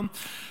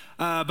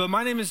But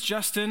my name is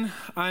Justin.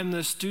 I'm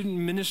the student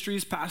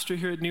ministries pastor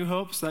here at New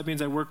Hope, so that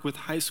means I work with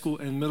high school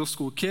and middle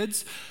school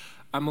kids.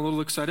 I'm a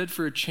little excited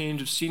for a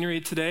change of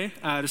scenery today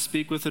to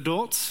speak with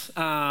adults.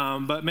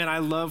 But man, I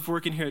love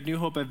working here at New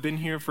Hope. I've been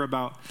here for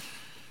about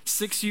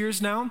 6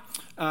 years now,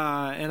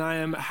 and I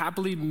am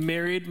happily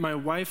married. My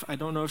wife, I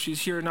don't know if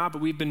she's here or not,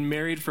 but we've been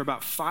married for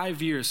about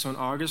 5 years. So in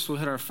August, we'll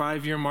hit our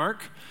 5-year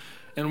mark,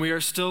 and we are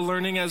still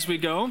learning as we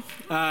go.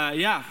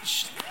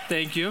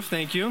 Thank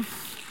you.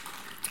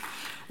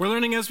 We're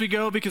learning as we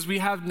go because we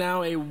have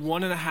now a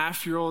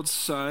 1.5-year-old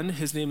son.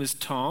 His name is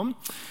Tom,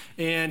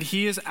 and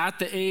he is at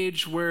the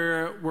age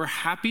where we're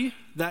happy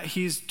that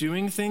he's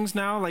doing things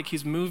now, like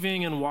he's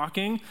moving and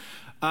walking,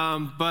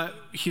 but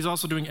he's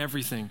also doing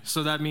everything.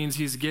 So that means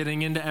he's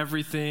getting into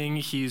everything.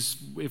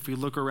 If we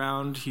look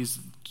around, he's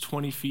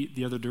 20 feet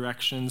the other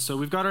direction. So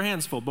we've got our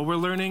hands full, but we're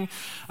learning.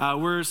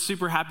 We're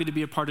super happy to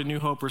be a part of New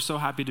Hope. We're so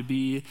happy to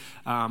be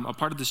a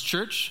part of this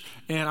church,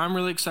 and I'm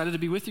really excited to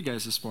be with you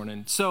guys this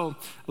morning. So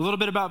a little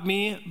bit about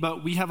me,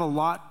 but we have a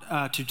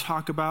lot to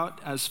talk about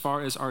as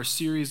far as our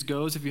series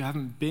goes. If you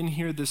haven't been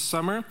here this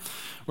summer,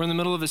 we're in the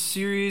middle of a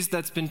series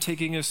that's been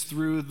taking us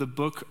through the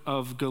book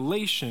of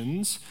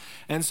Galatians.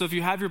 And so if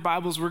you have your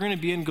Bibles, we're going to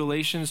be in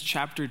Galatians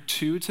chapter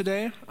 2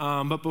 today.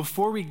 But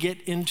before we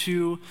get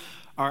into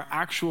our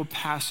actual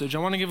passage, I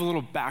want to give a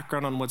little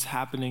background on what's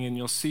happening, and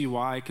you'll see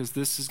why, because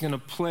this is going to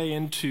play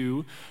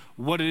into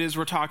what it is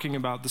we're talking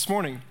about this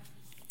morning.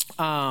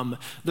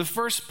 The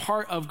first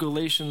part of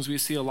Galatians, we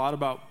see a lot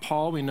about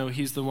Paul. We know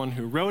he's the one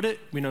who wrote it.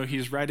 We know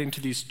he's writing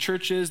to these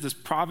churches, this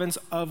province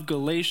of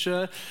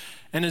Galatia.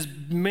 And his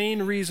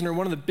main reason, or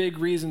one of the big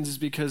reasons, is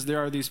because there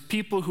are these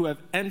people who have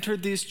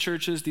entered these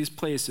churches, these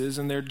places,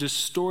 and they're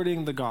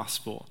distorting the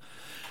gospel.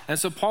 And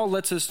so Paul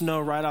lets us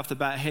know right off the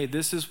bat, hey,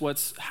 this is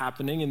what's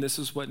happening and this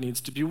is what needs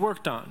to be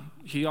worked on.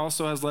 He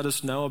also has let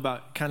us know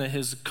about kind of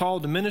his call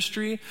to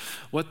ministry,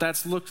 what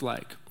that's looked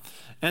like.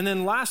 And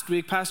then last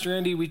week, Pastor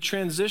Andy, we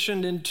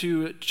transitioned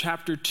into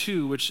chapter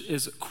 2, which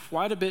is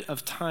quite a bit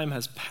of time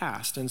has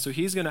passed. And so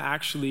he's going to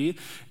actually,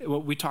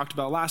 what we talked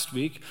about last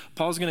week,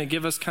 Paul's going to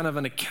give us kind of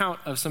an account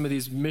of some of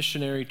these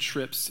missionary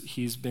trips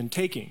he's been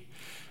taking.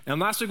 And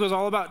last week was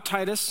all about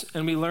Titus,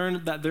 and we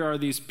learned that there are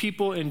these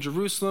people in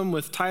Jerusalem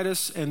with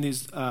Titus and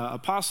these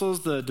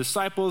apostles, the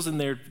disciples, and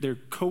they're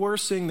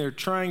coercing, they're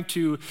trying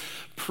to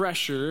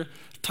pressure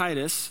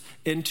Titus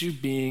into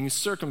being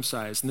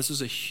circumcised. And this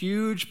is a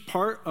huge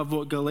part of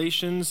what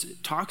Galatians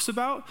talks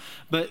about,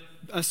 but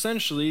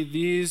essentially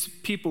these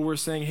people were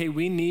saying, hey,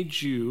 we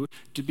need you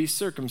to be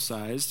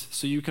circumcised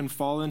so you can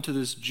fall into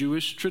this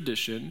Jewish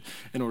tradition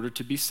in order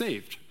to be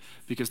saved.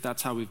 Because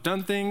that's how we've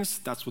done things,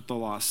 that's what the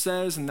law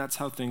says, and that's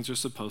how things are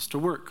supposed to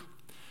work.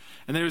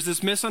 And there's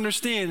this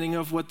misunderstanding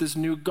of what this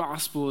new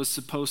gospel is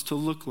supposed to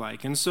look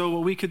like. And so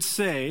what we could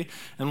say,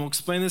 and we'll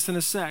explain this in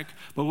a sec,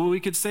 but what we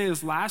could say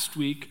is last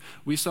week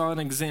we saw an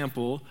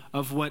example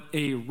of what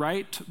a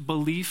right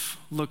belief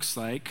looks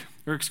like,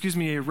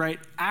 a right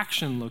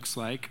action looks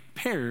like,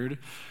 paired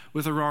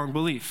with a wrong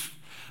belief.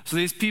 So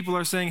these people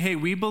are saying, hey,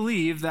 we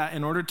believe that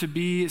in order to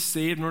be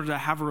saved, in order to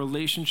have a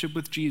relationship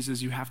with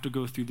Jesus, you have to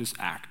go through this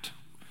act.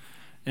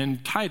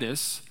 And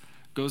Titus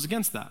goes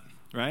against that,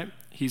 right?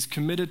 He's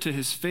committed to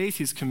his faith,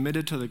 he's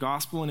committed to the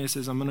gospel, and he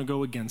says, I'm going to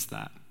go against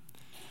that.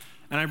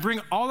 And I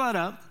bring all that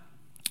up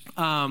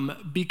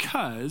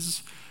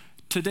because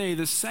today,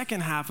 the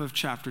second half of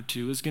chapter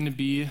 2 is going to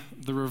be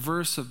the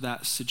reverse of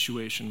that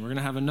situation. We're going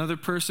to have another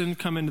person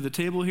come into the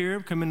table here,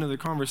 come into the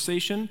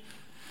conversation,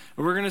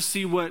 and we're going to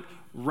see what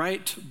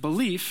right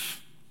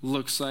belief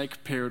looks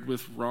like paired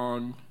with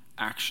wrong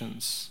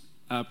actions.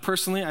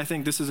 Personally, I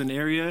think this is an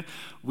area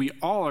we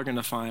all are going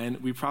to find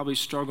we probably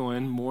struggle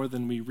in more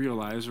than we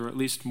realize, or at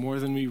least more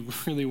than we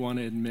really want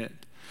to admit.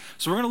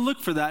 So we're going to look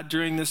for that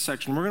during this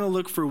section. We're going to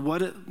look for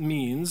what it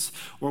means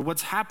or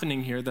what's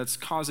happening here that's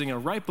causing a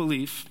right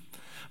belief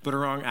but a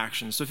wrong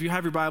action. So if you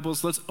have your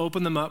Bibles, let's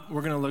open them up.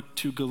 We're going to look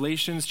to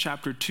Galatians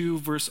chapter 2,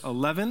 verse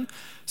 11.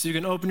 So you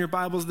can open your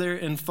Bibles there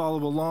and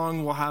follow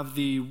along. We'll have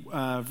the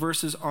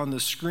verses on the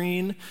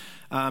screen.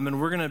 And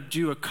we're going to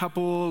do a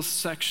couple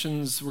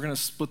sections. We're going to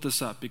split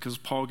this up because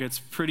Paul gets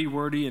pretty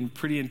wordy and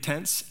pretty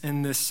intense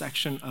in this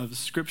section of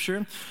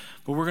Scripture.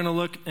 But we're going to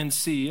look and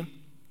see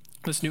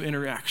this new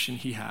interaction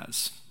he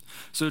has.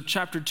 So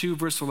chapter 2,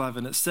 verse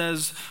 11, it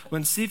says,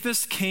 when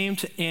Cephas came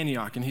to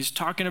Antioch, and he's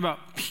talking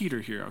about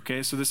Peter here,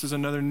 okay? So this is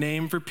another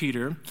name for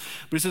Peter.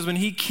 But he says, when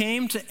he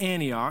came to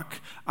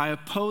Antioch, I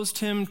opposed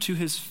him to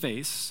his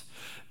face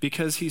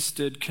because he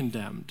stood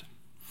condemned.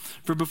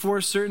 For before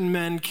certain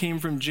men came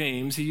from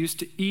James, he used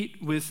to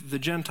eat with the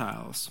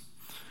Gentiles.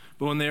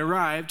 But when they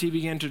arrived, he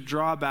began to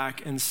draw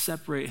back and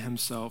separate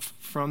himself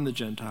from the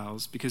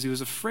Gentiles because he was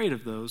afraid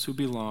of those who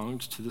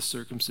belonged to the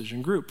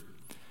circumcision group.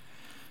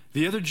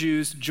 The other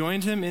Jews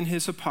joined him in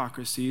his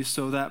hypocrisy,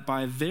 so that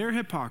by their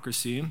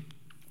hypocrisy,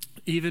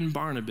 even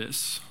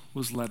Barnabas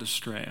was led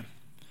astray.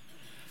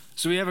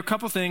 So we have a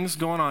couple things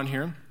going on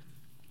here.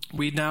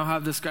 We now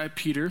have this guy,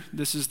 Peter.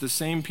 This is the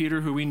same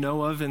Peter who we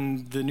know of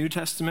in the New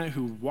Testament,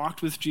 who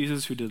walked with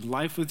Jesus, who did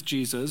life with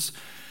Jesus.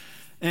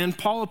 And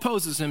Paul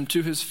opposes him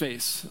to his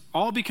face,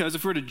 all because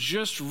if we were to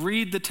just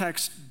read the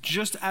text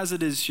just as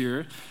it is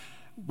here,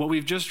 what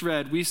we've just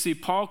read, we see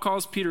Paul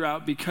calls Peter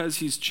out because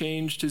he's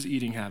changed his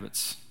eating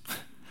habits,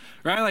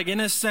 right? Like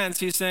in a sense,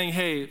 he's saying,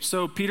 hey,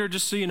 so Peter,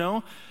 just so you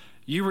know,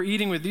 you were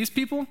eating with these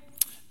people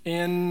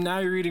and now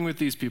you're eating with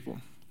these people.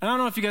 I don't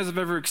know if you guys have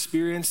ever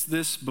experienced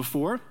this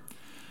before,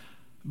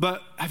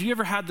 but have you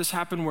ever had this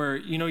happen where,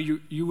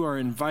 you are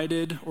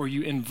invited or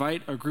you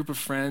invite a group of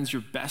friends,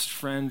 your best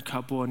friend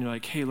couple, and you're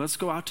like, hey, let's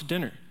go out to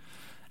dinner.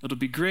 It'll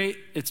be great.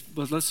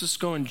 Let's just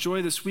go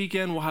enjoy this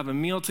weekend. We'll have a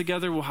meal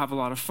together. We'll have a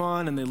lot of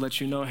fun. And they let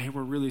you know, hey,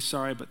 we're really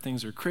sorry, but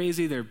things are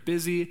crazy. They're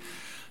busy.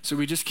 So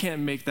we just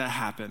can't make that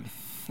happen.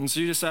 And so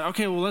you decide,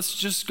 okay, well, let's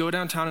just go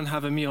downtown and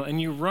have a meal.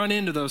 And you run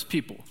into those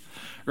people,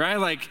 right?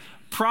 Like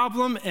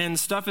problem and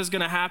stuff is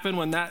going to happen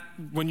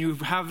when you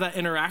have that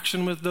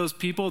interaction with those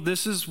people.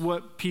 This is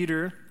what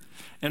Peter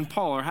and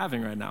Paul are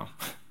having right now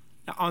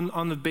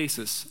on the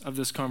basis of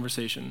this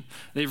conversation.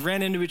 They've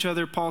ran into each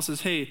other. Paul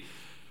says, hey,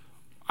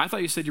 I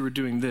thought you said you were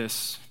doing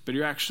this, but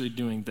you're actually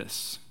doing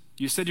this.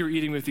 You said you were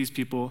eating with these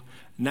people.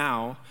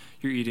 Now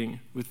you're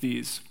eating with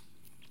these.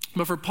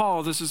 But for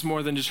Paul, this is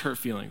more than just hurt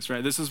feelings,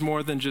 right? This is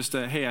more than just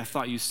hey, I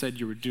thought you said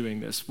you were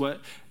doing this.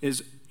 What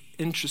is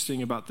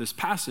interesting about this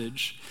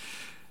passage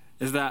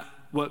is that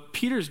what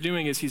Peter's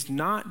doing is he's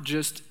not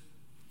just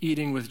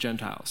eating with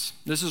Gentiles.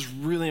 This is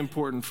really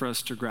important for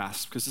us to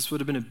grasp because this would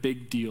have been a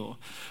big deal.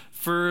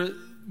 For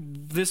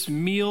this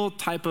meal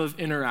type of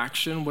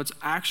interaction, what's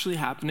actually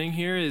happening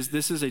here is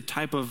this is a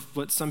type of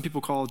what some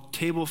people call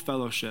table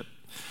fellowship.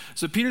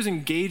 So Peter's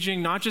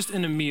engaging not just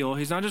in a meal.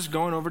 He's not just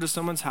going over to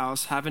someone's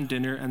house, having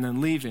dinner, and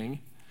then leaving.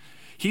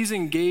 He's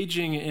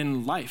engaging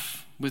in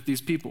life with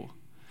these people.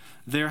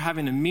 They're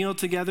having a meal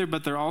together,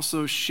 but they're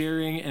also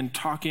sharing and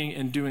talking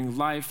and doing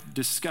life,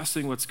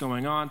 discussing what's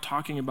going on,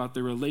 talking about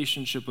their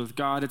relationship with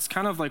God. It's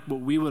kind of like what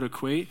we would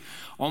equate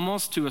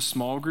almost to a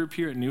small group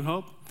here at New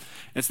Hope.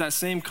 It's that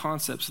same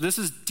concept. So this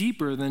is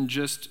deeper than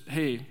just,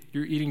 hey,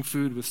 you're eating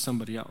food with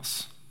somebody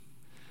else.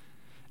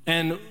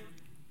 And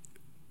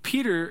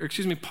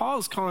Paul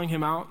is calling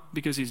him out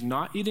because he's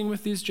not eating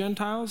with these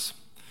Gentiles.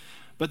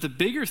 But the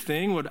bigger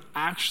thing would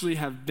actually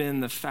have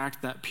been the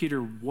fact that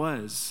Peter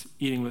was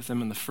eating with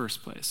them in the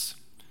first place.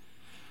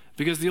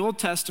 Because the Old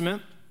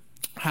Testament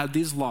had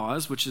these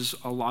laws, which is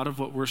a lot of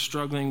what we're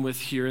struggling with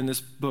here in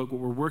this book,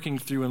 what we're working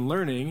through and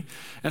learning.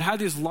 It had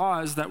these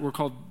laws that were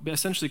called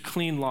essentially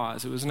clean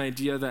laws. It was an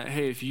idea that,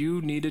 hey, if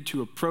you needed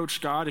to approach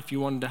God, if you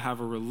wanted to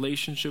have a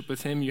relationship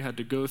with him, you had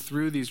to go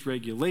through these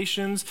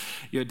regulations.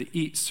 You had to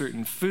eat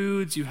certain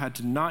foods. You had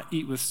to not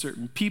eat with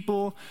certain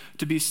people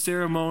to be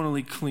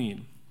ceremonially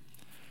clean.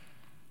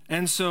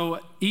 And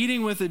so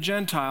eating with a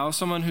Gentile,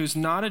 someone who's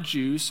not a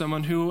Jew,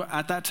 someone who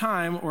at that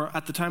time or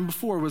at the time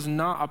before was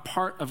not a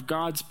part of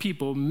God's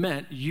people,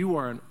 meant you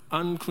are an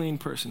unclean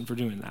person for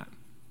doing that.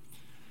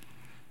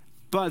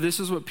 But this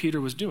is what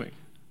Peter was doing.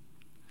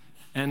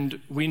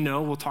 And we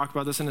know, we'll talk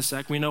about this in a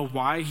sec, we know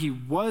why he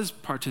was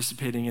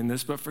participating in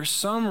this, but for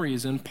some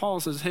reason,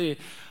 Paul says, hey,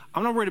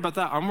 I'm not worried about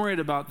that. I'm worried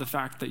about the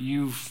fact that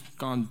you've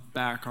gone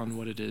back on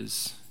what it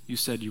is you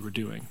said you were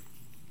doing.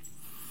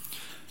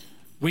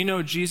 We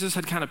know Jesus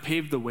had kind of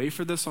paved the way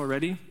for this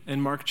already.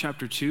 In Mark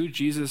chapter 2,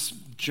 Jesus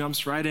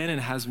jumps right in and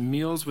has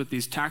meals with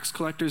these tax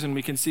collectors, and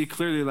we can see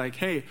clearly like,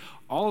 hey,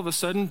 all of a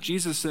sudden,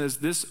 Jesus says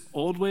this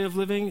old way of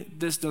living,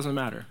 this doesn't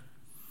matter.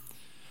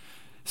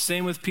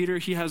 Same with Peter.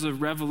 He has a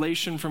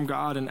revelation from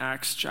God in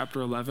Acts chapter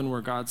 11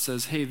 where God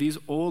says, hey, these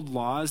old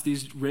laws,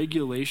 these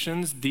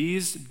regulations,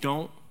 these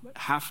don't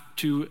have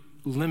to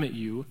limit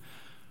you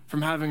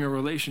from having a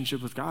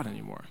relationship with God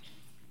anymore.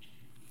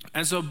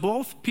 And so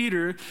both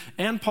Peter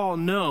and Paul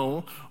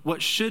know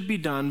what should be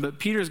done, but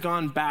Peter's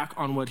gone back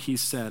on what he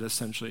said,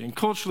 essentially. And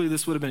culturally,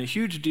 this would have been a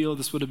huge deal.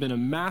 This would have been a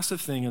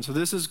massive thing. And so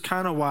this is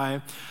kind of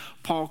why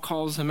Paul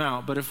calls him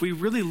out. But if we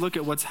really look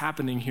at what's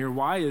happening here,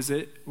 why is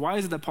it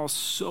that Paul's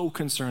so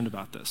concerned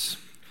about this?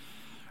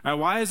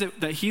 Why is it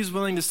that he's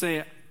willing to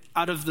say,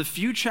 out of the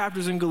few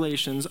chapters in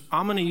Galatians,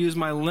 I'm going to use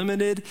my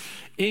limited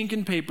ink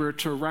and paper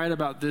to write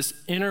about this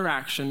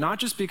interaction, not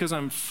just because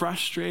I'm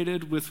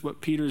frustrated with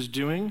what Peter's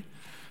doing,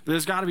 but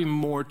there's got to be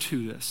more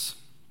to this.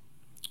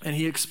 And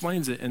he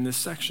explains it in this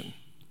section.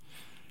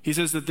 He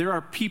says that there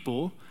are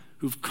people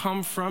who've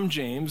come from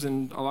James,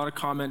 and a lot of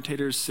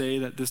commentators say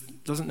that this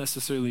doesn't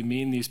necessarily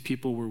mean these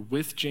people were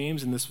with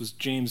James, and this was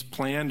James'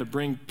 plan to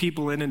bring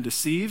people in and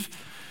deceive.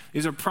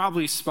 These are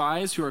probably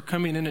spies who are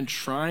coming in and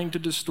trying to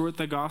distort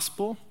the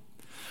gospel.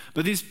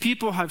 But these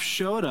people have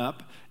showed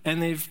up,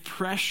 and they've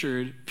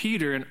pressured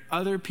Peter and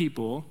other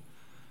people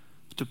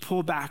to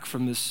pull back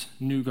from this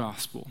new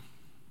gospel.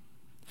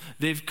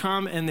 They've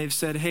come and they've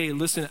said, hey,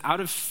 listen, out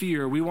of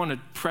fear, we want to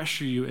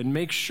pressure you and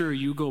make sure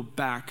you go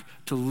back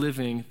to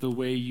living the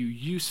way you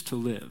used to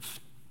live.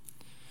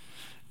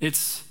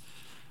 It's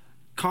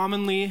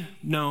commonly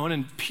known,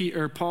 and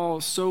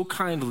Paul so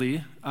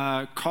kindly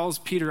calls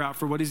Peter out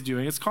for what he's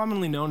doing. It's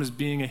commonly known as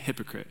being a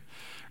hypocrite,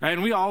 right?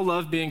 And we all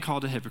love being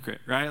called a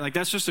hypocrite, right? Like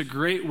that's just a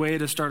great way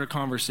to start a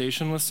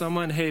conversation with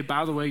someone. Hey,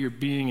 by the way, you're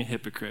being a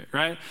hypocrite,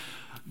 right?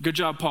 Good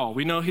job, Paul.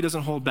 We know he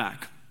doesn't hold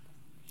back.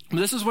 But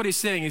this is what he's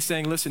saying. He's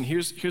saying, listen,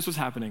 here's what's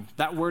happening.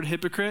 That word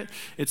hypocrite,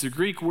 it's a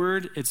Greek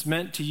word. It's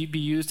meant to be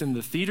used in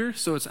the theater.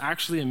 So it's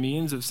actually a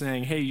means of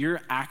saying, hey,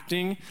 you're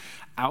acting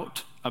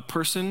out a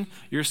person.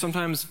 You're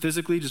sometimes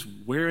physically just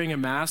wearing a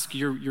mask.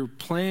 You're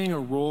playing a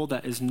role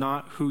that is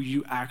not who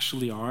you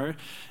actually are.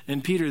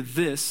 And Peter,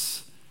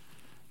 this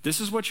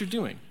is what you're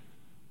doing.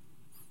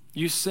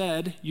 You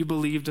said you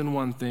believed in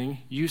one thing.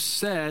 You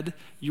said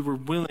you were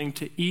willing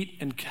to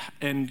eat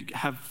and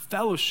have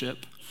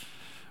fellowship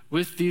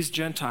with these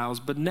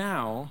Gentiles, but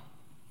now,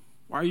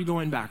 why are you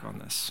going back on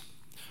this?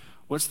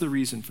 What's the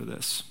reason for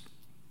this?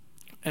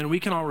 And we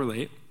can all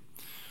relate.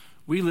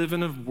 We live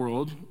in a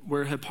world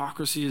where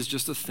hypocrisy is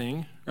just a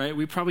thing, right?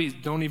 We probably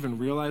don't even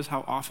realize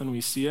how often we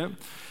see it.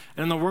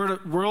 And in the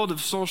world of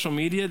social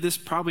media, this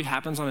probably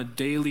happens on a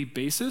daily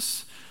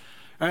basis.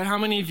 Right? How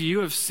many of you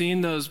have seen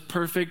those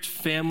perfect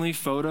family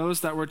photos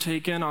that were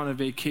taken on a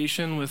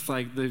vacation with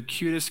like the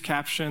cutest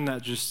caption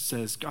that just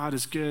says, God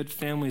is good,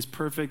 family is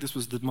perfect, this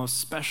was the most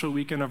special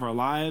weekend of our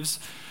lives?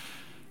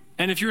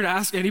 And if you were to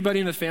ask anybody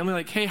in the family,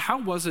 like, hey,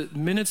 how was it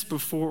minutes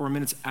before or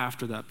minutes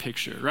after that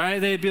picture, right?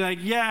 They'd be like,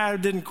 yeah,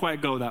 it didn't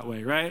quite go that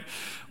way, right?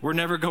 We're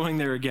never going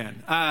there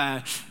again.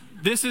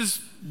 This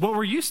is what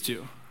we're used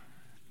to.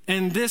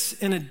 And this,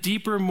 in a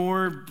deeper,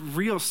 more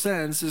real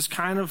sense, is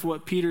kind of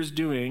what Peter's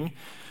doing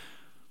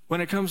when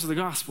it comes to the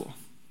gospel.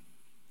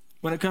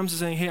 When it comes to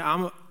saying, hey,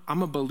 I'm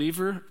a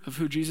believer of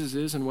who Jesus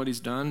is and what he's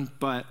done,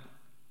 but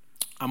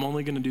I'm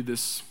only going to do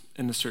this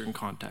in a certain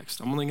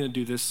context. I'm only going to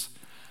do this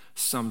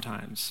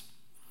sometimes.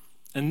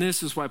 And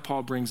this is why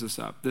Paul brings this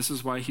up. This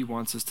is why he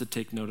wants us to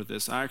take note of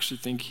this. I actually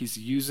think he's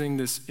using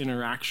this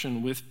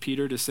interaction with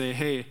Peter to say,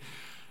 hey,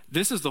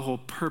 this is the whole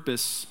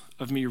purpose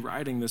of me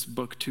writing this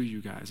book to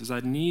you guys, is I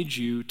need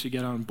you to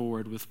get on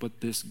board with what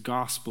this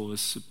gospel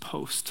is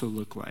supposed to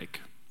look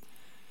like.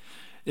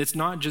 It's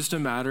not just a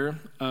matter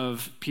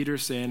of Peter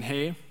saying,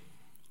 hey,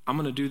 I'm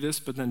going to do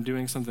this, but then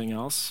doing something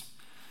else.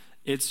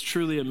 It's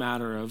truly a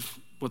matter of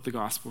what the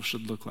gospel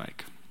should look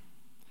like.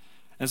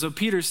 And so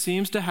Peter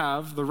seems to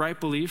have the right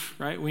belief,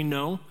 right? We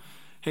know,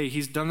 hey,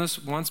 he's done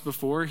this once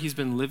before. He's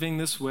been living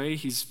this way.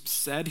 He's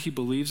said he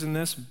believes in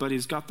this, but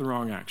he's got the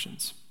wrong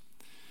actions.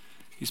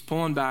 He's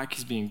pulling back.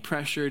 He's being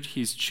pressured.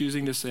 He's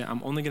choosing to say,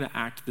 I'm only going to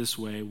act this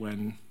way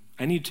when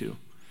I need to.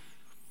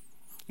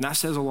 And that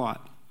says a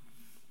lot.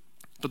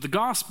 But the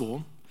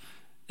gospel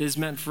is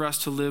meant for us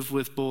to live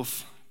with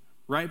both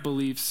right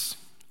beliefs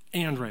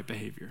and right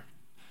behavior.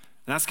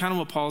 And that's kind of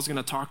what Paul's going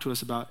to talk to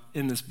us about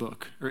in this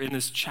book, or in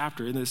this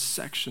chapter, in this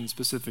section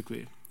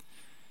specifically.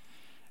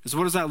 So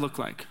what does that look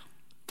like?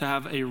 To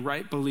have a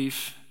right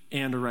belief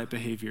and a right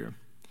behavior.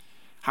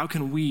 How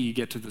can we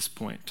get to this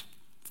point?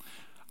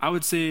 I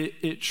would say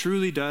it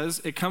truly does.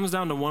 It comes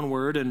down to one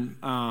word,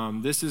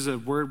 and this is a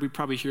word we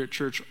probably hear at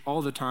church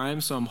all the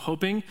time, so I'm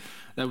hoping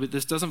that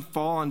this doesn't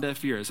fall on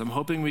deaf ears. I'm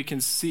hoping we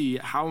can see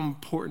how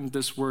important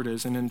this word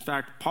is, and in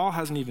fact, Paul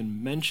hasn't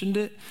even mentioned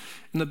it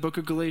in the book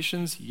of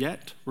Galatians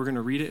yet. We're going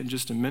to read it in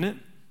just a minute.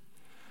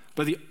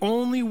 But the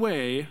only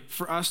way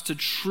for us to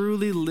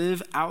truly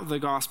live out the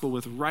gospel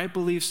with right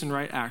beliefs and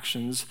right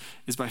actions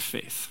is by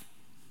faith.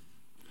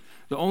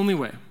 The only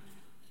way.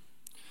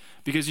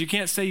 Because you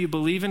can't say you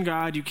believe in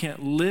God, you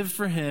can't live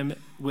for him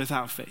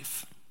without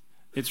faith.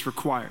 It's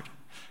required.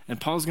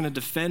 And Paul's going to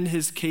defend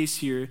his case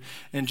here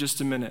in just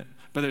a minute.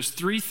 But there's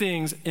three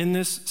things in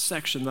this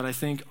section that I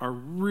think are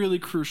really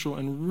crucial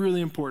and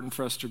really important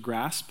for us to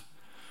grasp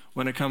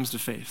when it comes to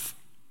faith.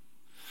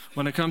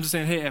 When it comes to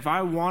saying, hey, if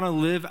I want to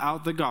live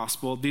out the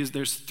gospel,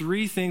 there's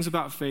three things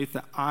about faith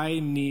that I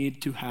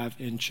need to have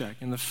in check.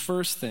 And the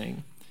first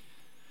thing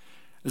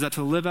is that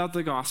to live out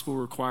the gospel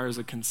requires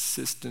a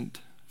consistent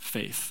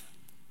faith.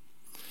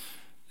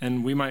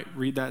 And we might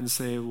read that and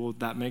say, well,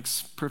 that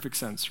makes perfect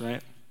sense,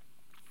 right?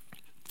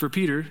 For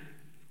Peter,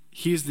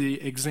 he's the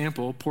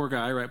example, poor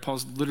guy, right?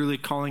 Paul's literally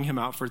calling him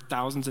out for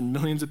thousands and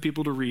millions of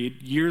people to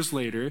read years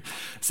later.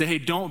 Say, hey,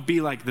 don't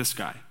be like this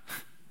guy.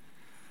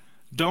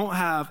 Don't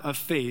have a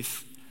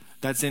faith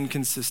that's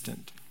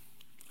inconsistent.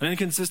 An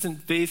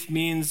inconsistent faith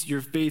means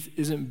your faith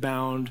isn't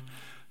bound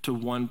to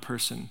one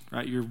person,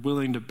 right? You're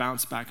willing to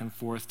bounce back and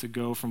forth to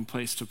go from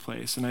place to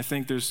place. And I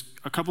think there's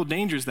a couple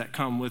dangers that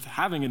come with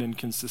having an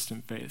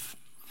inconsistent faith.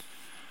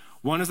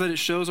 One is that it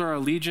shows our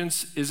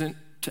allegiance isn't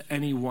to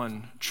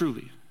anyone,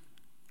 truly.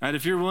 Right?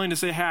 If you're willing to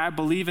say, hey, I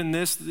believe in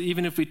this,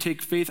 even if we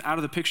take faith out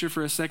of the picture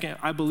for a second,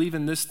 I believe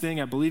in this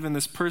thing, I believe in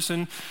this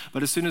person,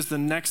 but as soon as the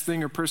next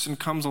thing or person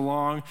comes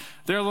along,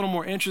 they're a little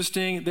more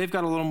interesting, they've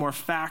got a little more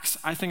facts,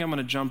 I think I'm going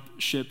to jump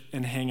ship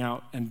and hang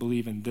out and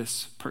believe in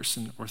this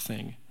person or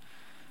thing.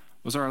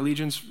 Was our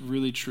allegiance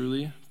really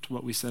truly to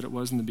what we said it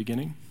was in the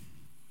beginning?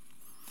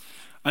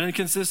 An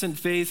inconsistent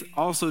faith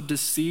also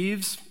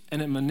deceives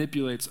and it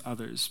manipulates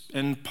others.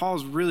 And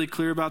Paul's really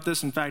clear about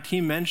this. In fact,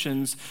 he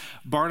mentions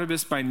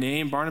Barnabas by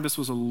name. Barnabas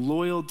was a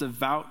loyal,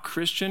 devout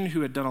Christian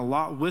who had done a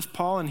lot with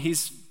Paul. And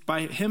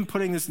by him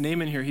putting this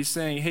name in here, he's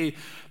saying, hey,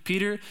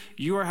 Peter,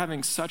 you are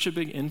having such a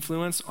big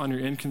influence on your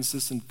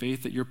inconsistent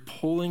faith that you're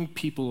pulling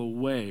people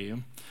away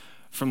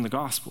from the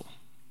gospel.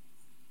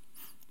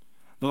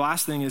 The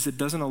last thing is it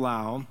doesn't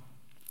allow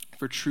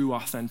for true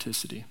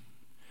authenticity.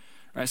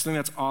 Right? Something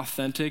that's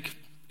authentic,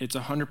 it's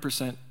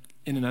 100%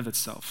 in and of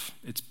itself.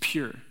 It's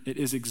pure. It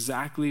is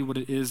exactly what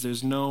it is.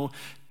 There's no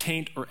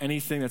taint or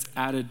anything that's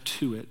added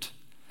to it.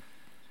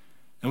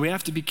 And we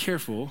have to be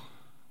careful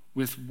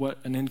with what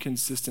an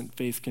inconsistent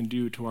faith can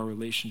do to our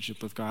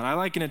relationship with God. I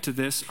liken it to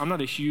this. I'm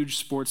not a huge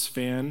sports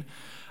fan,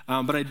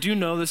 but I do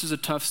know this is a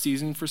tough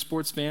season for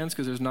sports fans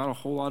because there's not a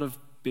whole lot of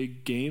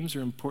big games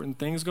or important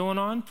things going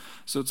on.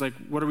 So it's like,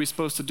 what are we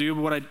supposed to do?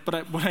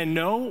 But what I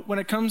know when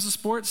it comes to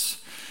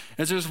sports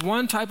is there's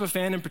one type of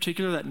fan in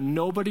particular that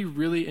nobody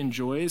really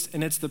enjoys,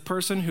 and it's the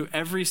person who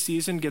every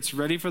season gets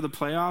ready for the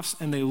playoffs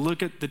and they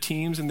look at the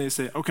teams and they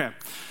say, okay,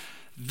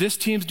 this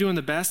team's doing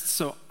the best,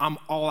 so I'm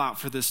all out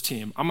for this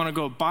team. I'm going to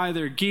go buy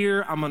their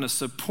gear. I'm going to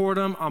support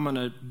them. I'm going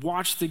to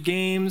watch the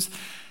games.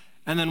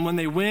 And then when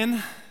they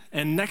win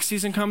and next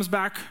season comes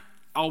back,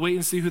 I'll wait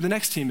and see who the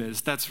next team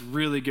is. That's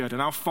really good,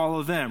 and I'll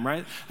follow them,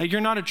 right? Like,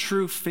 you're not a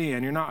true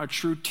fan. You're not a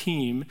true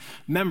team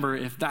member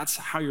if that's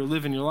how you're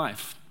living your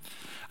life.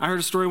 I heard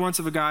a story once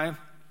of a guy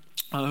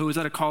who was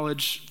at a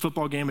college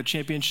football game, a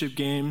championship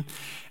game,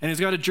 and he's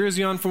got a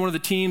jersey on for one of the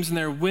teams, and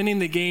they're winning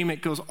the game.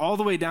 It goes all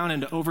the way down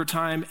into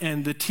overtime,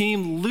 and the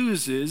team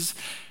loses,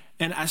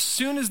 and as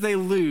soon as they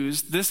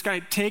lose, this guy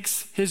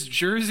takes his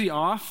jersey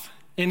off,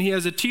 and he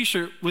has a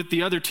t-shirt with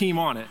the other team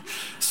on it.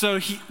 So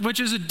which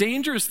is a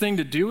dangerous thing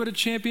to do at a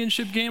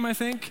championship game, I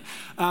think.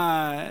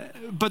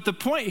 But the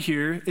point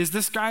here is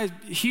this guy,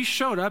 he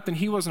showed up and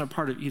he wasn't a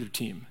part of either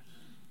team.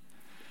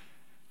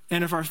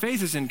 And if our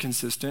faith is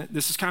inconsistent,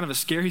 this is kind of a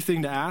scary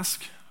thing to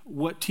ask.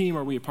 What team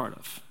are we a part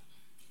of?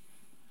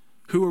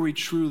 Who are we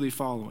truly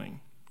following?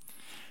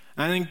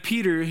 I think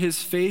Peter,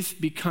 his faith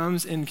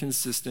becomes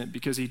inconsistent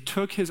because he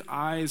took his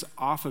eyes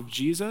off of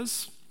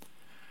Jesus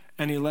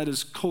and he let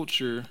his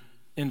culture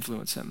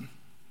influence him.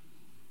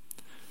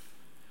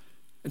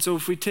 And so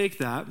if we take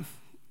that,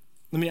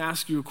 let me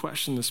ask you a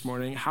question this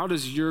morning. How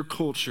does your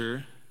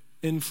culture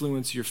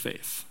influence your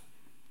faith?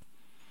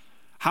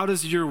 How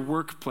does your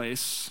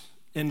workplace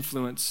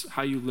influence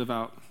how you live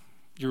out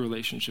your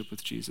relationship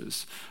with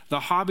Jesus?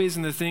 The hobbies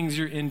and the things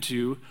you're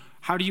into,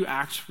 how do you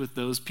act with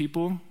those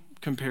people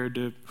compared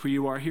to who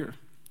you are here?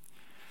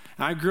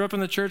 And I grew up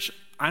in the church.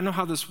 I know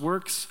how this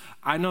works.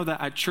 I know that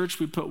at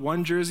church we put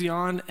one jersey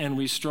on and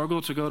we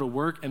struggle to go to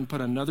work and put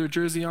another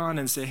jersey on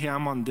and say, hey,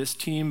 I'm on this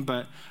team,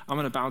 but I'm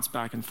going to bounce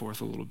back and forth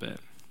a little bit.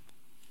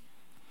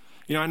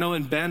 You know, I know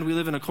in Bend we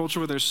live in a culture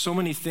where there's so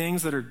many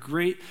things that are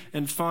great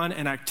and fun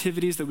and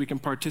activities that we can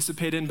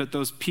participate in, but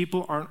those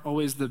people aren't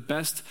always the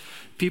best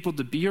people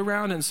to be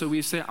around. And so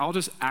we say, I'll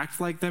just act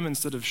like them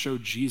instead of show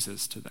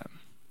Jesus to them.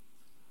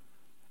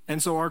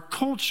 And so our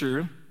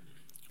culture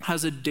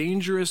has a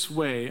dangerous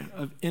way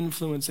of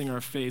influencing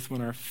our faith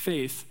when our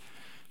faith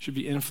should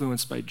be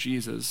influenced by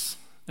Jesus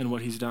and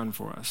what he's done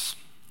for us.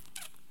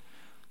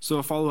 So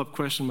a follow-up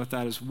question with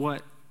that is,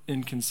 what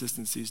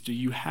inconsistencies do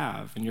you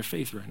have in your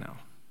faith right now?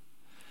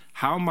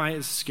 How might,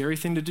 it's a scary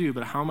thing to do,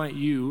 but how might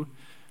you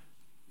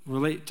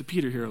relate to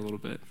Peter here a little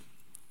bit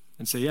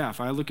and say, yeah,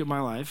 if I look at my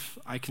life,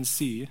 I can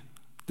see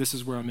this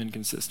is where I'm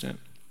inconsistent.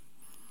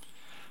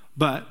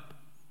 But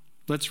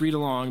let's read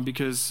along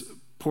because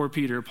poor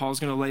Peter, Paul's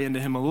going to lay into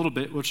him a little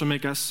bit, which will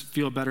make us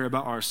feel better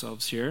about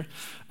ourselves here.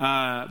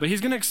 But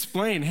he's going to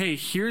explain, hey,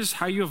 here's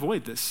how you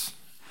avoid this.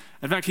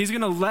 In fact, he's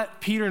going to let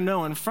Peter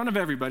know in front of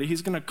everybody.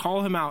 He's going to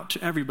call him out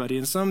to everybody.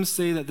 And some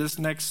say that this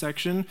next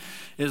section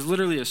is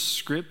literally a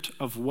script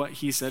of what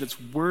he said. It's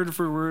word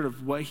for word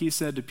of what he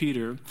said to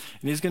Peter. And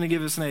he's going to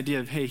give us an idea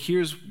of, hey,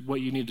 here's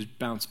what you need to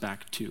bounce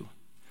back to.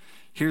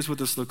 Here's what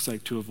this looks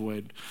like to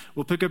avoid.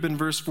 We'll pick up in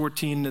verse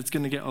 14. It's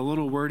going to get a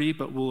little wordy,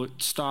 but we'll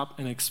stop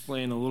and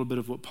explain a little bit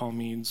of what Paul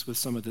means with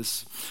some of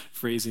this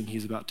phrasing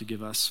he's about to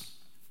give us.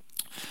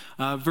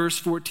 Verse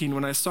 14,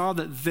 when I saw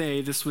that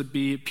they, this would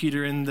be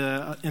Peter and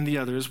the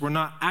others, were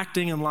not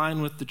acting in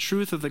line with the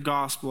truth of the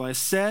gospel, I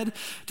said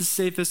to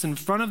Cephas in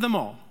front of them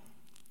all,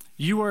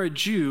 you are a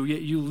Jew,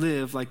 yet you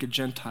live like a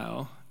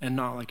Gentile and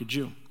not like a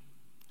Jew.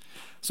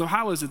 So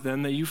how is it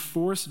then that you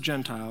force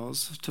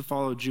Gentiles to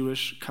follow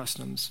Jewish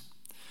customs?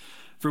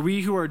 For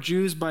we who are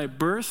Jews by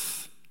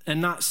birth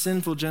and not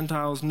sinful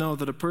Gentiles know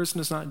that a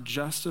person is not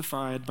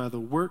justified by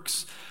the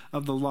works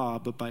of the law,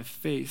 but by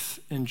faith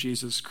in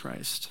Jesus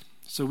Christ.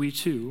 So we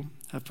too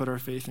have put our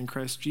faith in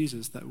Christ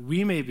Jesus, that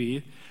we may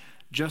be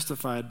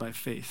justified by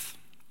faith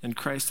in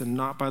Christ and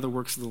not by the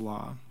works of the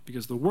law,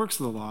 because the works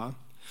of the law,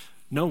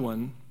 no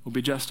one will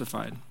be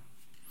justified.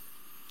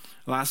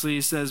 Lastly,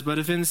 he says, but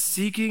if in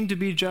seeking to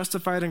be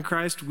justified in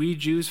Christ, we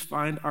Jews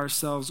find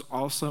ourselves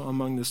also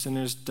among the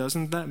sinners,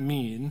 doesn't that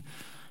mean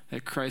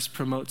that Christ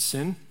promotes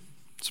sin?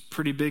 It's a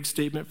pretty big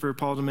statement for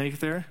Paul to make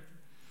there.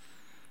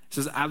 He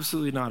says,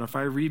 absolutely not. If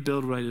I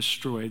rebuild what I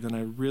destroyed, then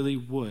I really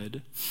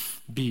would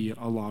be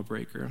a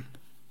lawbreaker.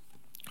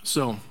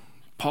 So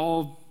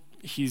Paul,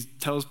 he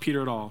tells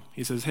Peter it all.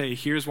 He says, hey,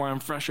 here's why I'm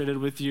frustrated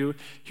with you.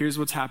 Here's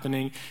what's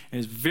happening.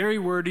 And it's very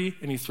wordy,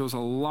 and he throws a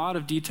lot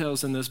of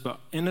details in this, but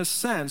in a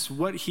sense,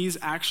 what he's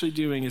actually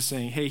doing is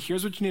saying, hey,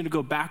 here's what you need to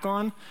go back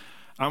on.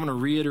 I'm going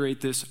to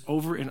reiterate this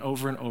over and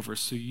over and over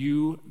so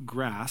you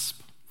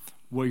grasp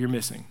what you're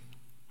missing.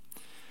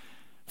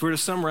 If we're to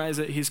summarize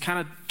it, he's kind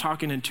of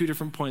talking in two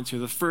different points here.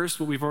 The first,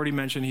 what we've already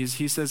mentioned,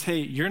 he says, hey,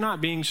 you're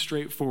not being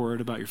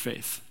straightforward about your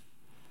faith.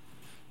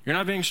 You're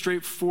not being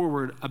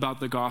straightforward about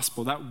the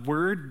gospel. That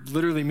word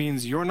literally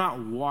means you're not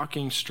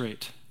walking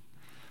straight.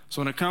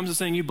 So when it comes to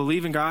saying you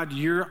believe in God,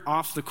 you're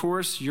off the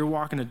course, you're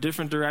walking a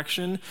different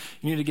direction.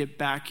 You need to get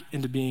back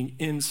into being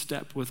in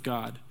step with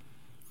God.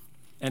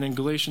 And in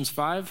Galatians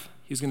 5,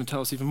 he's going to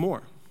tell us even more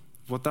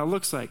of what that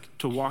looks like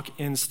to walk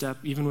in step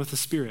even with the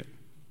Spirit.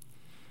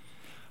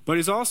 But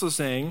he's also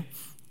saying,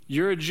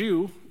 you're a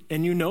Jew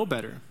and you know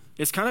better.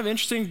 It's kind of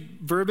interesting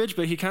verbiage,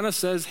 but he kind of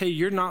says, hey,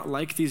 you're not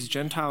like these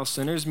Gentile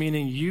sinners,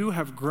 meaning you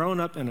have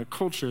grown up in a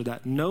culture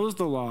that knows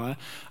the law,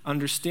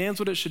 understands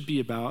what it should be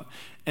about,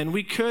 and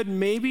we could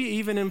maybe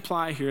even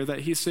imply here that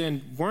he's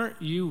saying, weren't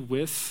you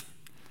with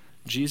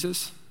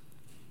Jesus?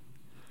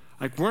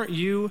 Like, weren't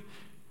you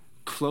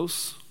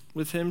close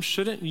with him?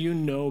 Shouldn't you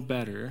know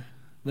better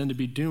than to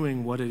be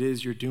doing what it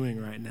is you're doing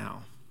right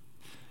now?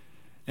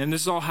 And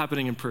this is all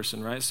happening in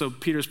person, right? So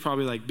Peter's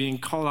probably like being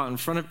called out in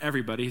front of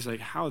everybody. He's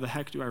like, how the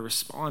heck do I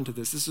respond to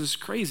this? This is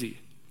crazy.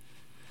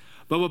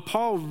 But what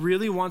Paul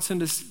really wants him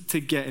to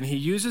get, and he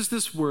uses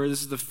this word,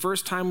 this is the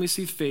first time we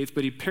see faith,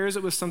 but he pairs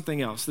it with something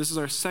else. This is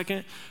our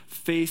second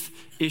faith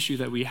issue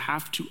that we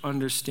have to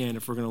understand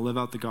if we're going to live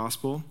out the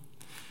gospel,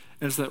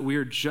 and it's that we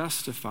are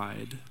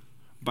justified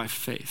by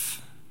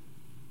faith.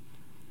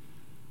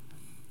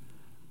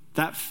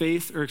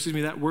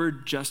 That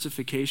word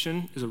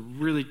justification is a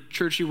really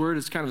churchy word.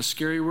 It's kind of a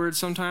scary word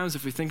sometimes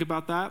if we think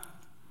about that.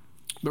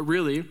 But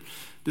really,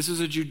 this is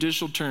a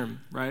judicial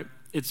term, right?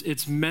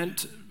 It's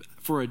meant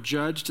for a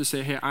judge to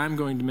say, hey, I'm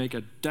going to make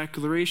a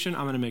declaration.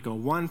 I'm going to make a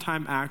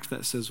one-time act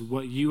that says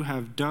what you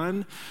have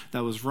done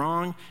that was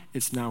wrong,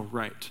 it's now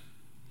right.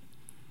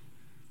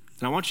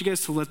 And I want you guys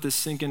to let this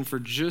sink in for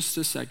just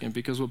a second,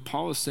 because what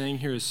Paul is saying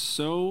here is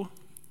so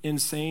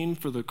insane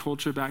for the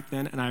culture back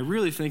then, and I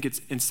really think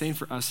it's insane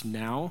for us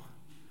now,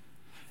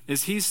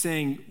 is he's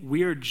saying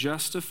we are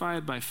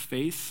justified by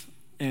faith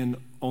and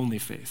only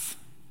faith.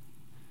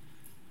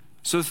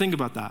 So think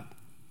about that.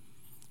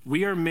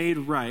 We are made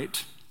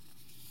right,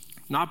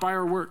 not by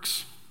our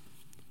works.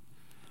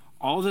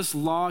 All this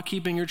law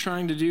keeping you're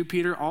trying to do,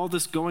 Peter, all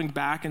this going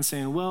back and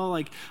saying, well,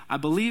 like, I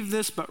believe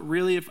this, but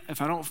really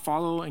if I don't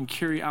follow and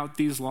carry out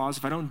these laws,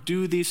 if I don't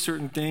do these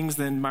certain things,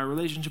 then my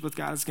relationship with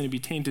God is going to be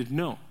tainted.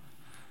 No.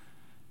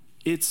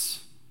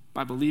 It's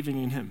by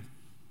believing in him.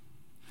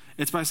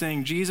 It's by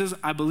saying, Jesus,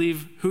 I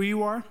believe who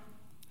you are.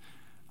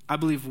 I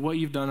believe what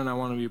you've done, and I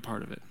want to be a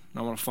part of it.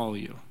 And I want to follow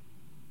you.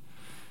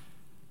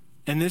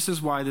 And this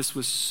is why this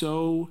was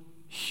so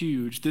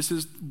huge. This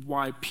is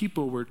why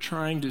people were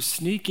trying to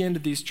sneak into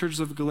these churches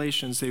of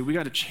Galatia and say, we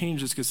got to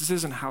change this because this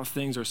isn't how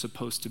things are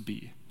supposed to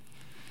be.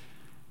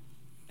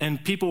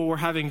 And people were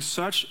having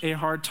such a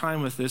hard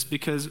time with this,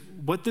 because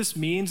what this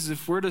means is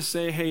if we're to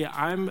say, hey,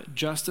 I'm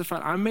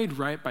justified, I'm made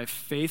right by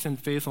faith and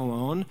faith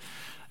alone,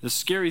 the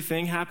scary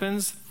thing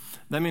happens.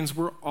 That means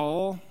we're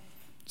all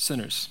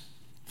sinners.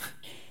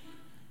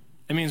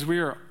 It means we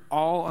are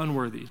all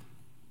unworthy.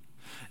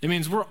 It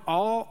means we're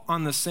all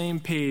on the same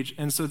page.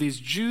 And so these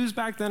Jews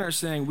back then are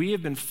saying, we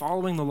have been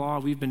following the law,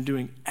 we've been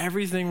doing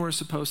everything we're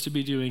supposed to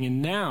be doing.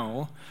 And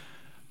now,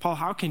 Paul,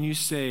 how can you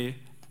say,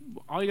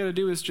 all you got to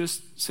do is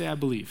just say, I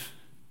believe?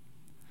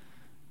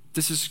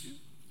 This is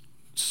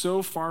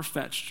so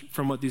far-fetched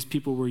from what these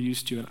people were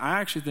used to. And I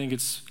actually think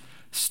it's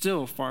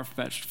still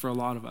far-fetched for a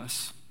lot of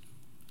us.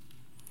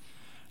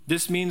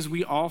 This means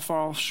we all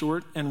fall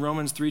short, and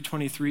Romans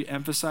 3:23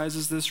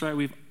 emphasizes this, right?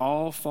 We've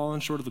all fallen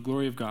short of the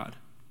glory of God.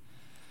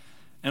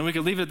 And we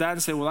could leave it at that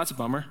and say, well, that's a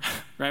bummer,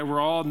 right? We're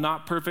all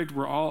not perfect,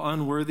 we're all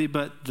unworthy,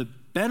 but the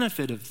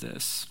benefit of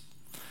this,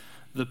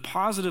 the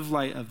positive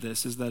light of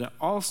this, is that it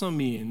also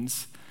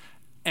means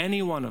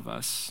any one of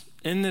us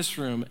in this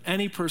room,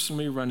 any person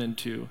we run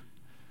into,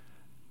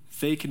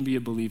 they can be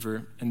a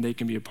believer and they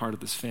can be a part of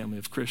this family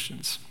of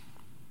Christians.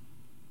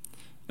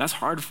 That's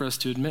hard for us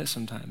to admit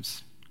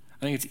sometimes.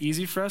 I think it's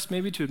easy for us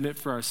maybe to admit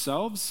for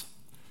ourselves,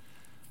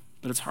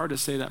 but it's hard to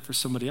say that for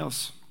somebody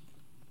else.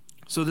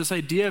 So this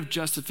idea of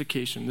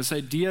justification, this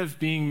idea of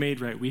being made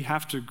right, we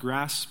have to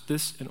grasp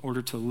this in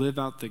order to live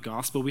out the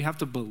gospel. We have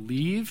to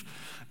believe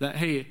that,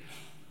 hey,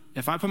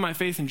 if I put my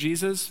faith in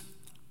Jesus,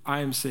 I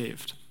am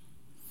saved.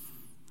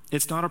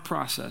 It's not a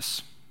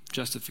process,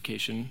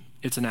 justification.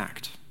 It's an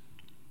act.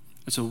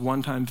 It's a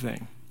one-time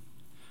thing.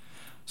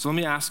 So let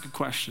me ask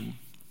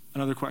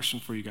another question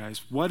for you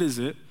guys. What is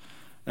it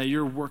that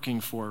you're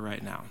working for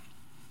right now?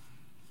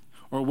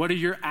 Or what are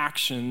your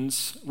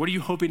actions? What are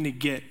you hoping to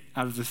get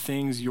out of the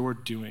things you're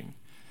doing?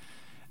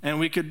 And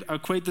we could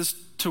equate this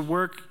to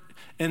work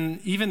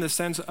in even the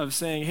sense of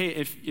saying, hey,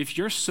 if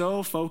you're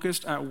so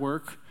focused at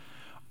work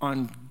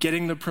on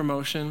getting the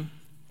promotion,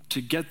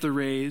 to get the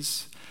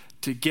raise,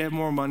 to get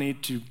more money,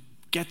 to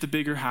get the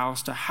bigger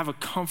house, to have a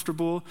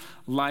comfortable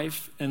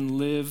life and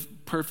live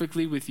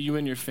perfectly with you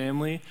and your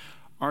family,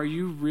 are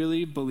you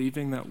really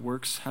believing that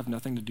works have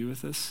nothing to do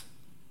with this?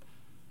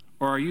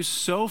 Or are you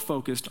so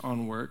focused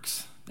on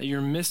works that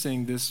you're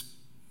missing this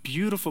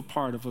beautiful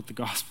part of what the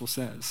gospel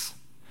says?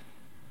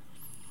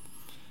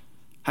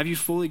 Have you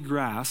fully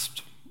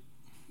grasped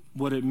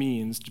what it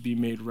means to be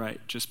made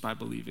right just by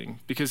believing?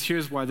 Because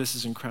here's why this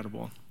is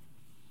incredible.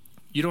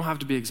 You don't have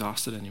to be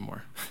exhausted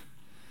anymore.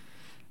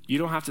 You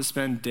don't have to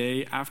spend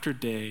day after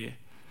day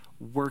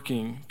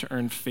working to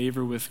earn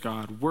favor with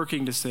God,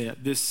 working to say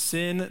it. This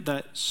sin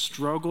that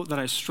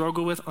I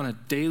struggle with on a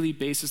daily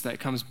basis that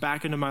comes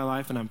back into my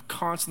life and I'm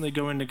constantly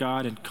going to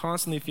God and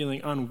constantly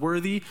feeling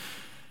unworthy,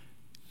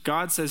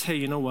 God says, hey,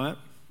 you know what?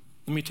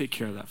 Let me take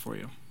care of that for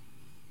you.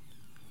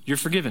 You're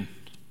forgiven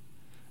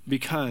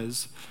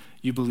because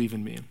you believe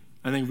in me.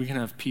 I think we can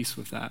have peace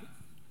with that.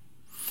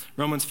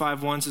 Romans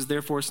 5:1 says,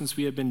 therefore, since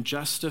we have been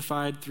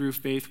justified through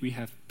faith, we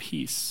have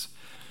peace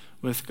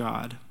with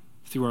God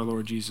through our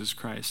Lord Jesus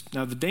Christ.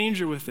 Now, the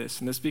danger with this,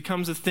 and this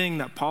becomes a thing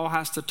that Paul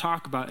has to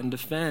talk about and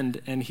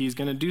defend, and he's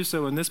going to do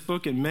so in this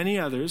book and many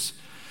others,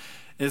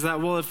 is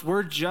that, well, if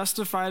we're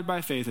justified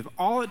by faith, if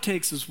all it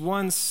takes is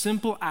one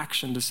simple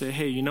action to say,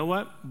 hey, you know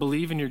what?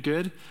 Believe and you're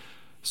good,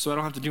 so I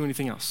don't have to do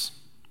anything else.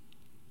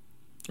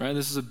 Right?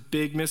 This is a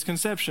big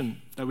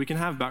misconception that we can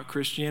have about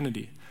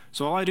Christianity.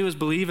 So all I do is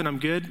believe and I'm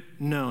good?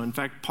 No. In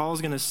fact,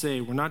 Paul's going to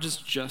say we're not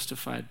just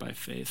justified by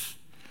faith,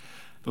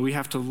 but we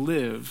have to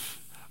live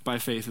by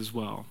faith as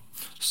well.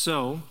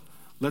 So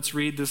let's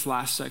read this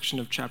last section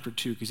of chapter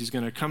 2, because he's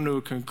going to come to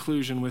a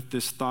conclusion with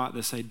this thought,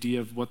 this idea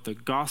of what the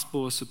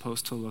gospel is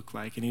supposed to look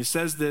like. And he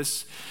says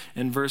this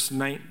in verse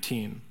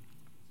 19.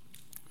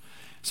 It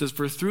says,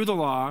 for through the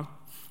law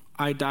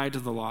I died to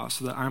the law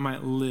so that I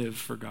might live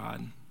for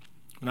God.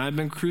 When I have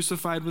been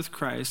crucified with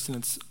Christ,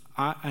 and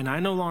I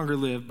no longer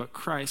live, but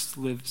Christ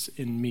lives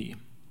in me.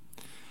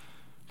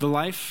 The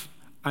life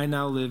I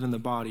now live in the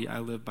body, I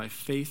live by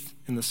faith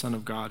in the Son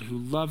of God, who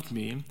loved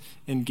me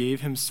and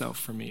gave himself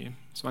for me.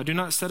 So I do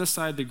not set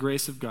aside the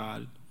grace of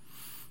God,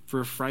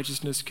 for if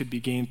righteousness could be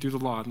gained through the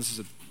law, and this is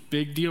a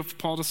big deal for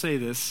Paul to say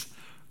this,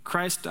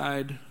 Christ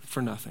died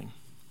for nothing.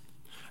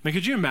 I mean,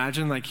 could you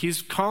imagine, like,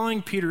 he's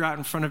calling Peter out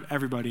in front of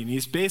everybody, and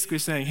he's basically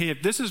saying, hey,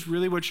 if this is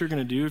really what you're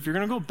going to do, if you're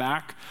going to go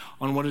back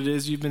on what it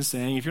is you've been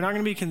saying, if you're not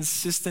going to be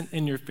consistent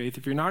in your faith,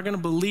 if you're not going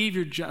to believe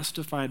you're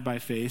justified by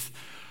faith,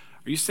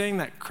 are you saying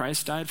that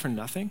Christ died for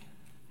nothing?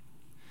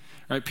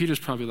 Right? Peter's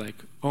probably like,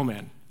 oh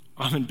man,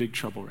 I'm in big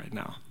trouble right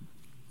now.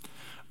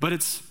 But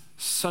it's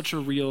such a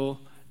real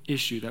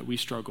issue that we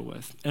struggle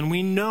with. And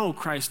we know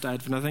Christ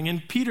died for nothing,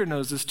 and Peter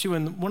knows this too.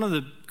 And one of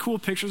the cool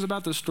pictures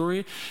about this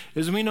story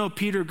is we know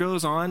Peter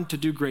goes on to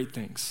do great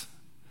things.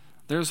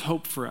 There's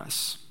hope for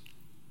us.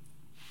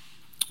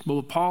 But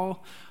what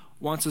Paul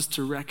wants us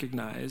to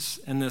recognize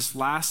in this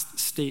last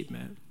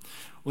statement,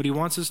 what he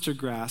wants us to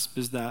grasp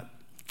is that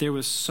there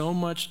was so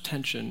much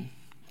tension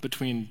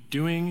between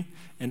doing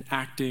and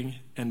acting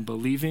and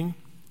believing,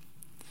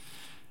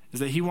 is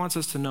that he wants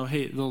us to know,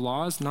 hey, the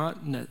law is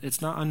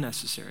it's not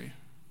unnecessary.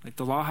 Like,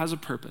 the law has a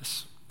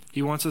purpose.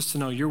 He wants us to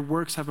know your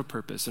works have a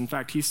purpose. In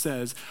fact, he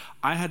says,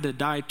 I had to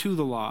die to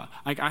the law.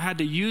 Like, I had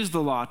to use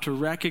the law to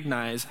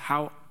recognize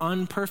how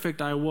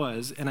unperfect I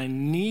was, and I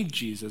need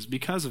Jesus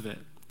because of it.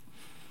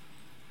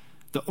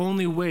 The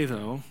only way,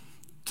 though,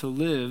 to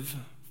live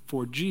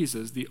for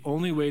Jesus, the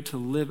only way to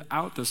live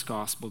out this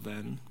gospel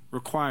then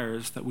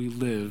requires that we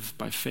live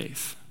by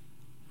faith.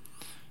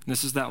 And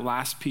this is that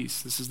last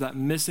piece. This is that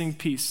missing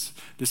piece.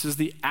 This is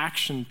the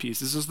action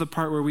piece. This is the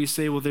part where we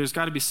say, well, there's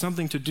got to be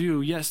something to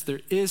do. Yes, there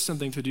is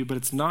something to do, but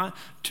it's not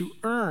to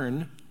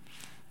earn.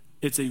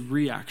 It's a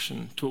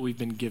reaction to what we've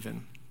been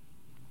given.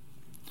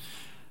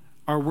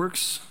 Our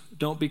works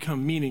don't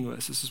become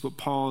meaningless. This is what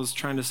Paul is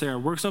trying to say. Our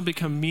works don't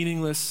become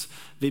meaningless.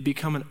 They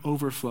become an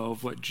overflow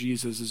of what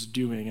Jesus is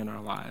doing in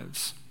our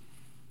lives.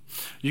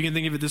 You can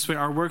think of it this way.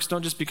 Our works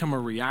don't just become a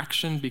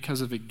reaction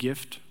because of a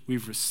gift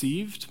we've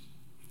received,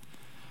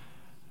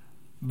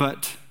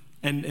 but,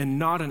 and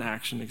not an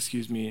action,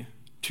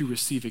 to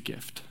receive a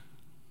gift.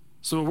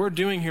 So what we're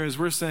doing here is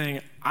we're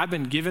saying, I've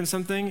been given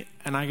something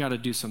and I got to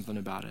do something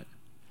about it.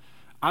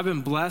 I've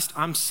been blessed,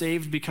 I'm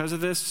saved because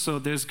of this, so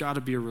there's got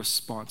to be a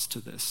response to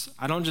this.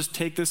 I don't just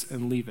take this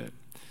and leave it.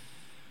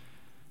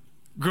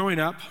 Growing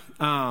up,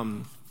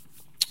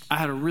 I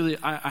have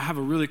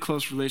a really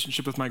close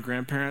relationship with my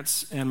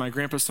grandparents, and my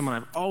grandpa's someone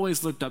I've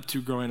always looked up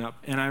to growing up.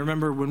 And I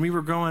remember when we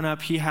were growing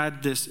up, he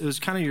had this, it was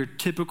kind of your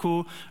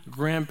typical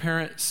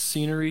grandparent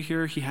scenery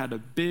here. He had a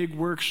big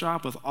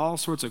workshop with all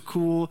sorts of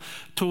cool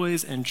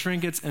toys and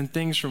trinkets and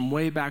things from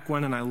way back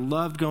when, and I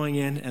loved going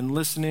in and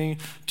listening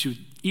to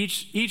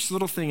each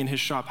little thing in his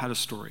shop had a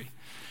story.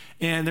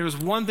 And there was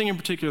one thing in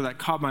particular that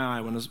caught my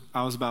eye when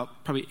I was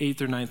about probably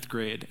 8th or 9th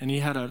grade. And he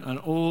had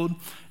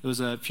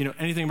if you know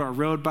anything about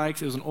road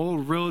bikes, it was an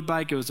old road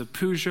bike. It was a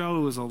Peugeot.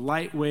 It was a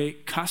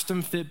lightweight,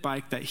 custom fit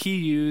bike that he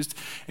used.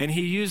 And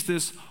he used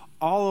this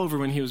all over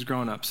when he was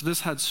growing up. So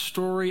this had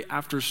story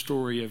after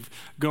story of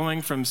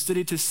going from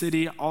city to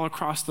city all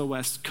across the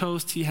West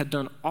Coast. He had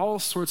done all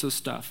sorts of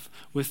stuff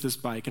with this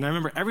bike. And I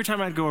remember every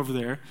time I'd go over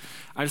there,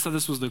 I just thought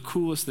this was the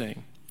coolest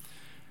thing.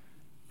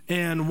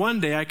 And one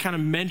day I kind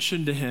of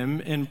mentioned to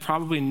him in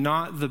probably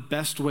not the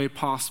best way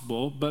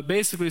possible, but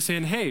basically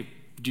saying, hey,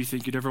 do you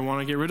think you'd ever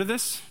want to get rid of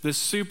this? This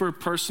super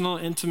personal,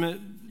 intimate,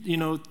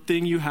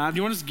 thing you have. Do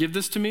you want to just give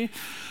this to me?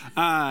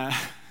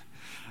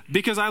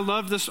 Because I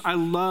loved this. I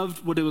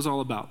loved what it was all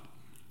about.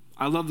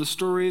 I loved the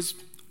stories.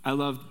 I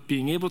loved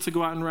being able to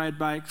go out and ride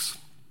bikes.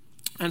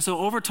 And so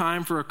over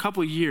time, for a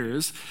couple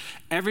years,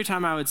 every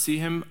time I would see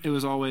him, it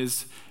was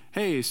always,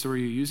 hey, so are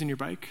you using your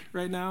bike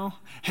right now?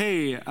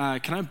 Hey,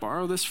 can I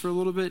borrow this for a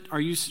little bit?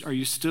 Are you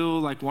still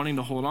like wanting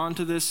to hold on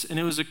to this? And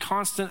it was a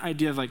constant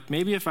idea of like,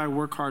 maybe if I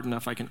work hard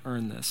enough, I can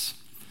earn this.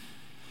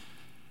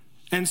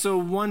 And so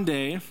one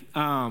day,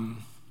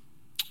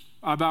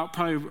 about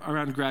probably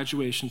around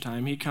graduation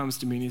time, he comes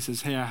to me and he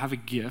says, hey, I have a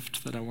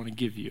gift that I want to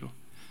give you.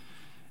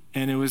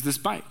 And it was this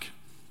bike.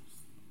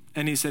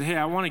 And he said, hey,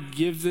 I want to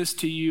give this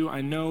to you. I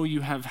know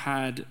you have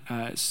had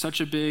such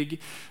a big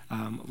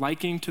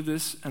liking to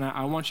this, and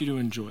I want you to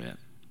enjoy it.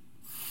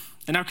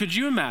 And now, could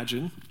you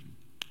imagine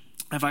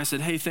if I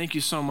said, hey, thank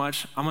you so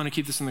much. I'm going to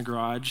keep this in the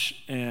garage,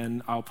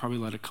 and I'll probably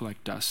let it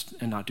collect dust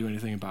and not do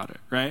anything about it,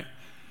 right?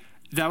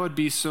 That would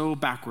be so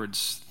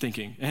backwards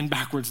thinking and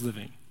backwards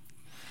living.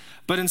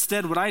 But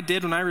instead, what I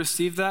did when I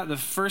received that, the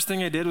first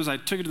thing I did was I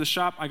took it to the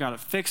shop, I got it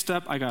fixed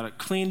up, I got it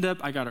cleaned up,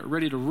 I got it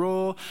ready to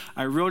roll,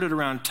 I rode it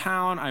around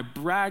town, I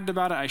bragged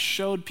about it, I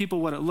showed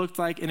people what it looked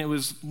like, and it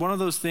was one of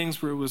those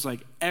things where it was like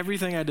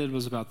everything I did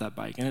was about that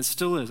bike, and it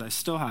still is, I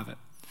still have it.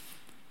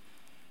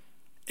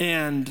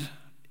 And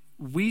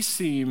we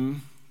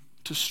seem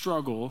to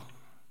struggle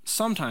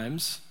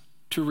sometimes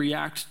to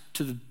react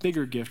to the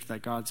bigger gift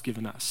that God's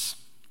given us.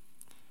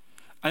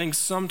 I think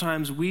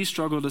sometimes we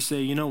struggle to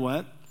say, you know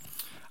what?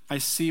 I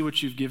see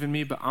what you've given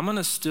me, but I'm going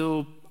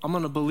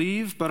to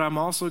believe, but I'm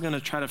also going to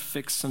try to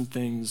fix some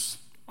things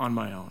on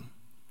my own.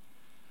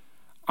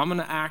 I'm going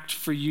to act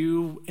for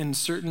you in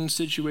certain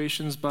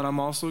situations, but I'm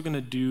also going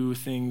to do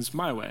things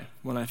my way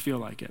when I feel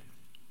like it.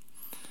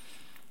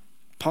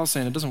 Paul's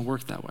saying it doesn't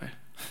work that way.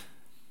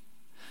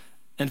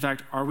 In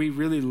fact, are we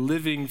really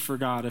living for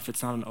God if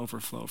it's not an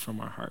overflow from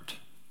our heart?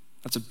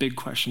 That's a big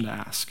question to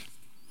ask.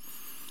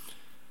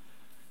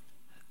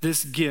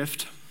 This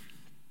gift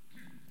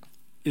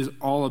is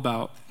all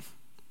about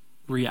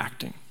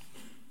reacting.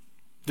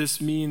 This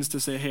means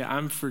to say, hey,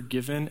 I'm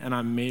forgiven and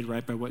I'm made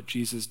right by what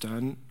Jesus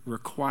done,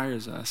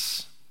 requires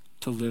us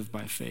to live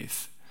by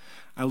faith.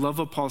 I love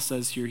what Paul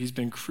says here. He's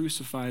been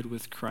crucified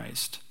with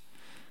Christ.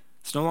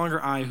 It's no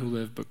longer I who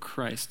live, but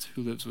Christ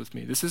who lives with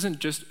me. This isn't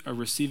just a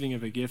receiving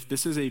of a gift.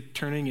 This is a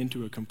turning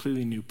into a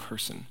completely new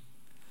person.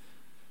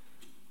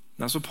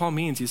 That's what Paul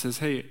means. He says,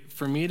 hey,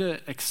 for me to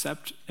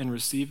accept and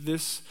receive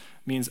this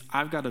means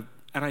I've got to,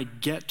 and I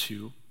get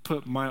to,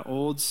 put my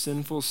old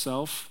sinful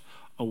self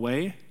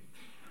away,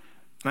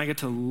 and I get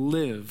to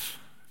live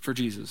for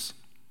Jesus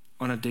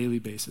on a daily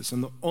basis.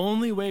 And the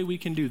only way we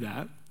can do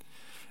that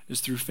is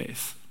through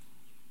faith.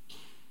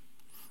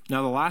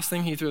 Now, the last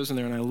thing he throws in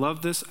there, and I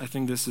love this, I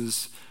think this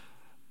is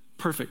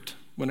perfect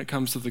when it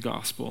comes to the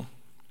gospel,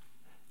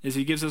 is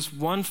he gives us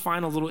one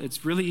final little,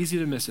 it's really easy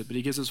to miss it, but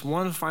he gives us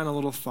one final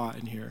little thought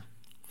in here.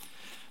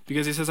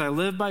 Because he says, I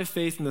live by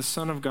faith in the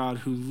Son of God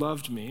who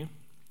loved me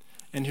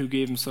and who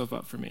gave himself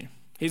up for me.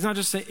 He's not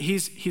just saying,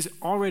 he's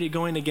already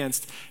going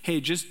against,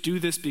 hey, just do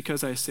this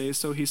because I say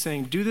so. He's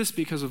saying, do this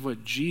because of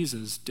what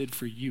Jesus did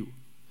for you.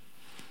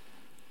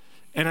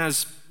 And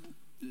as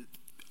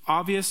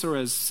obvious or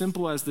as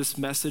simple as this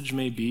message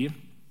may be,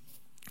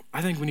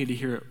 I think we need to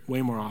hear it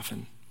way more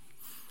often.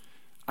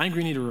 I think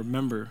we need to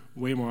remember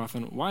way more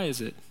often, why is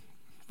it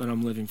that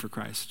I'm living for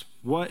Christ?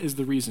 What is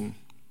the reason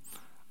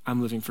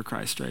I'm living for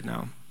Christ right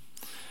now?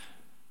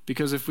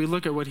 Because if we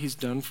look at what he's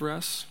done for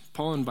us,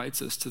 Paul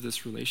invites us to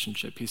this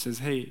relationship. He says,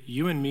 hey,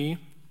 you and me,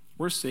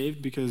 we're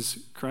saved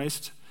because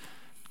Christ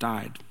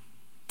died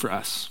for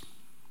us.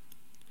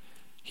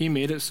 He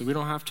made it so we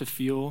don't have to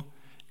feel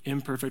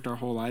imperfect our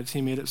whole lives.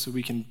 He made it so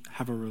we can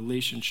have a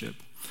relationship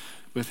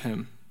with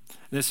him.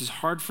 And this is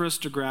hard for us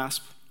to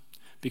grasp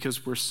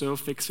because we're so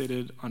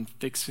fixated on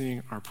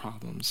fixing our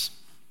problems.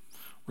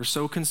 We're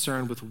so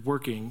concerned with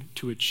working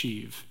to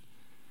achieve.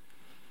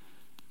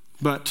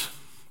 But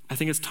I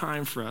think it's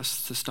time for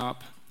us to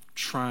stop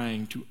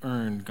trying to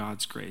earn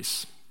God's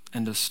grace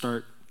and to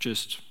start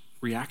just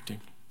reacting,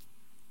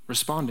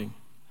 responding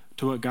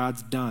to what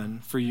God's done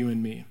for you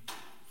and me.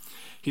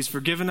 He's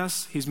forgiven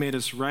us. He's made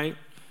us right.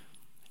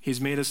 He's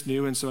made us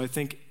new. And so I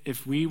think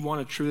if we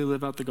want to truly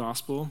live out the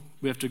gospel,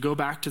 we have to go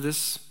back to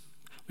this.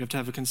 We have to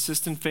have a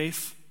consistent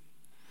faith.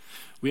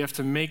 We have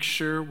to make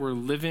sure we're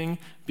living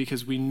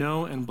because we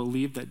know and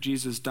believe that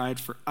Jesus died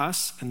for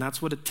us, and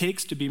that's what it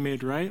takes to be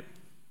made right.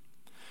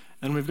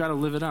 And we've got to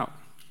live it out.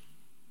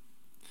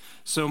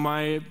 So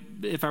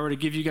if I were to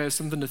give you guys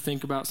something to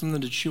think about,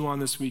 something to chew on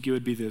this week, it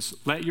would be this.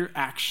 Let your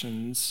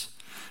actions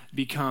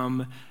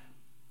become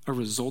a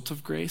result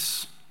of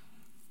grace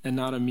and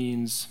not a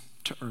means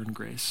to earn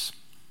grace.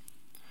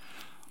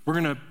 We're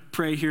going to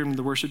pray here, and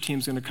the worship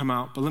team's going to come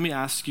out. But let me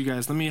ask you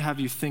guys, let me have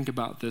you think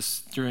about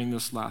this during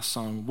this last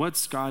song.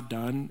 What's God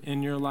done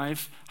in your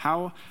life?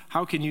 How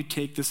can you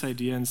take this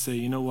idea and say,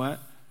 you know what?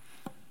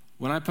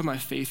 When I put my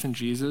faith in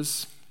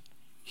Jesus,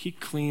 he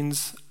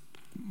cleans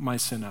my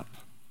sin up.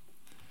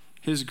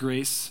 His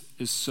grace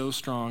is so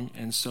strong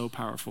and so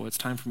powerful. It's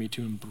time for me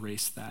to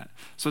embrace that.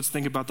 So let's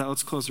think about that.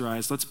 Let's close our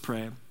eyes. Let's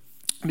pray.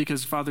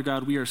 Because, Father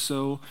God, we are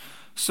so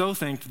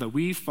thankful that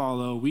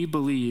we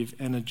believe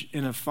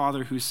in a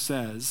Father who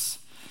says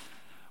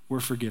we're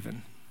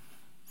forgiven.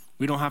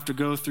 We don't have to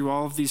go through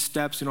all of these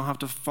steps. We don't have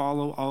to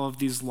follow all of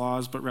these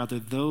laws, but rather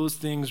those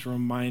things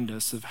remind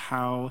us of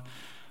how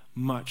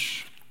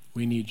much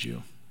we need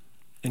you,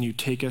 and you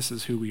take us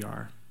as who we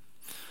are.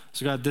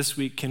 So God, this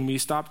week, can we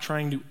stop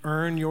trying to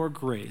earn your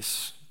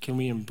grace? Can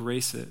we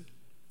embrace it?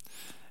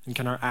 And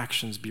can our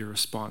actions be a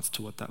response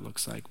to what that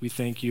looks like? We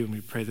thank you, and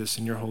we pray this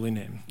in your holy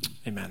name.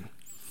 Amen.